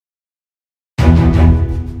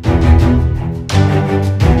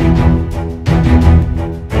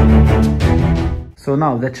So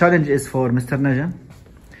now the challenge is for Mr. Najam.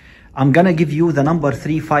 I'm gonna give you the number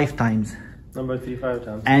 3 5 times. Number 3 5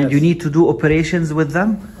 times. And yes. you need to do operations with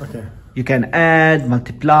them. Okay. You can add,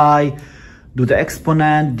 multiply, do the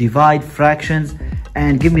exponent, divide, fractions,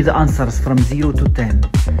 and give me the answers from 0 to 10.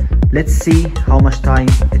 Let's see how much time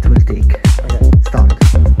it will take. Okay. Start.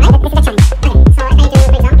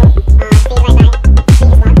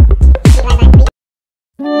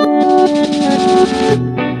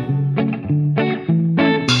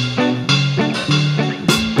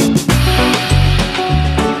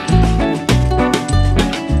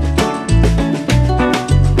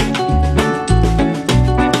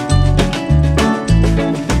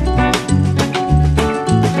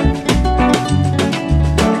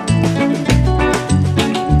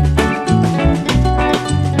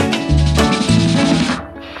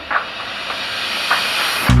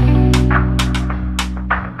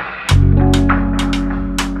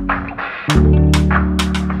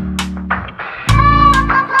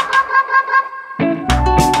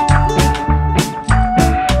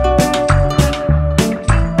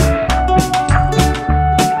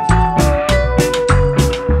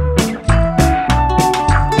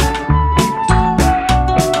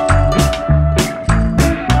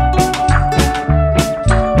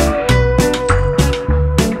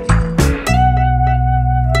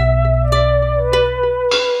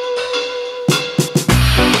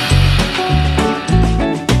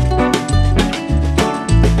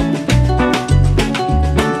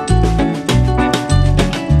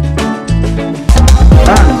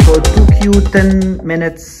 So it took you 10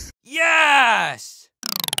 minutes. Yes!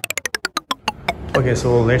 Okay,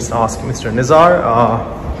 so let's ask Mr. Nizar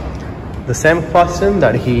the same question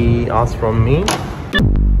that he asked from me.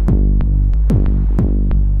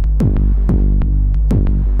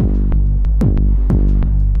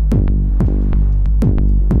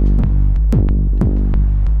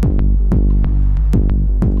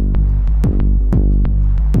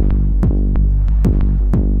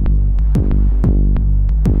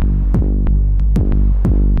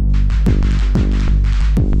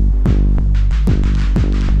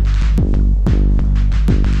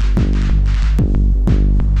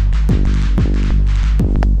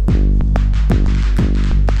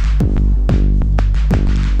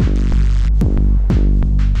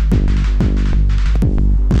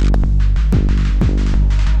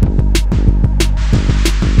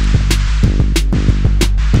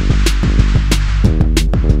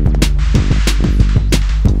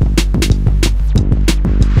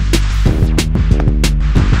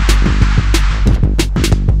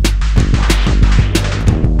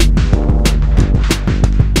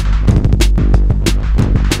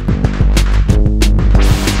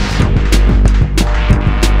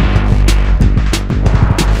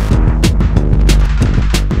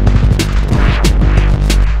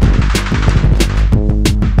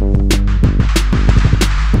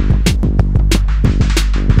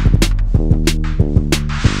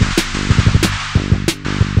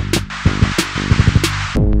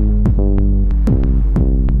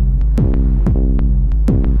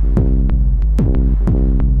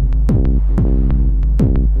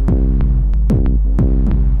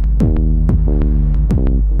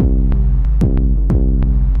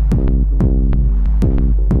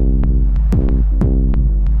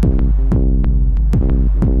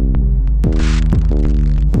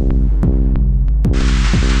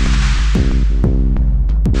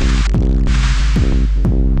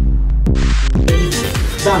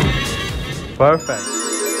 Done. Perfect.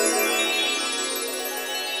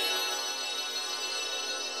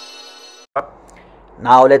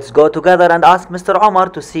 Now let's go together and ask Mr. Omar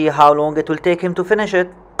to see how long it will take him to finish it.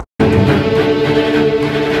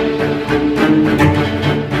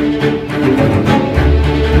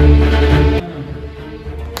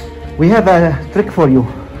 We have a trick for you.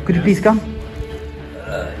 Could you please come?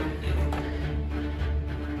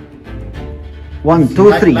 1,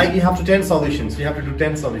 2, 3. Like you have to 10 solutions. You have to do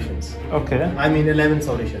 10 solutions. Okay. I mean 11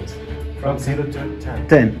 solutions. From 0 to 10.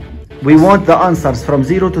 10. We want the answers from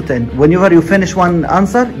 0 to 10. Whenever you finish one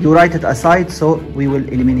answer, you write it aside so we will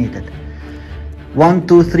eliminate it. 1,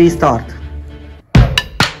 2, 3, start.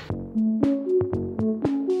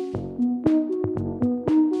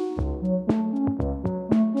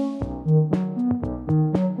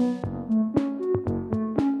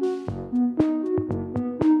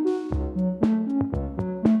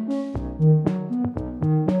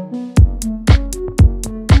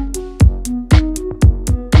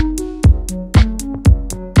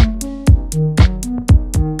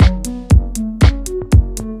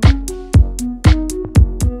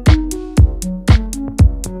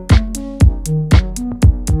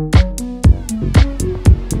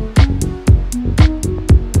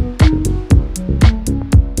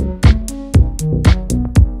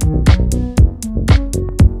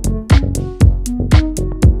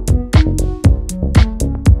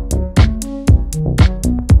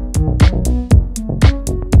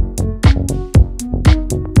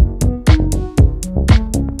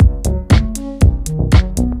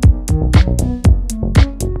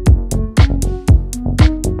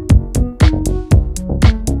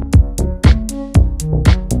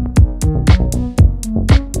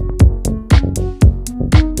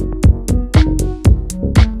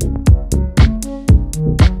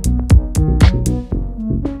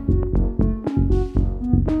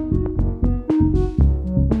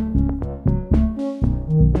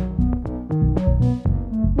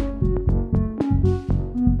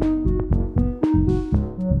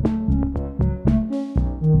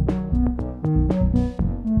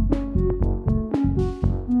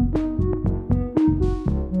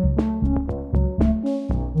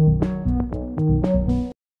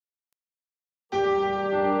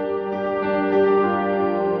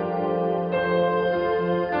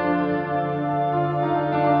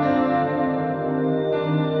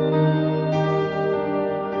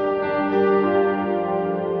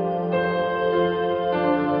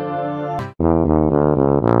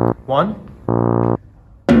 1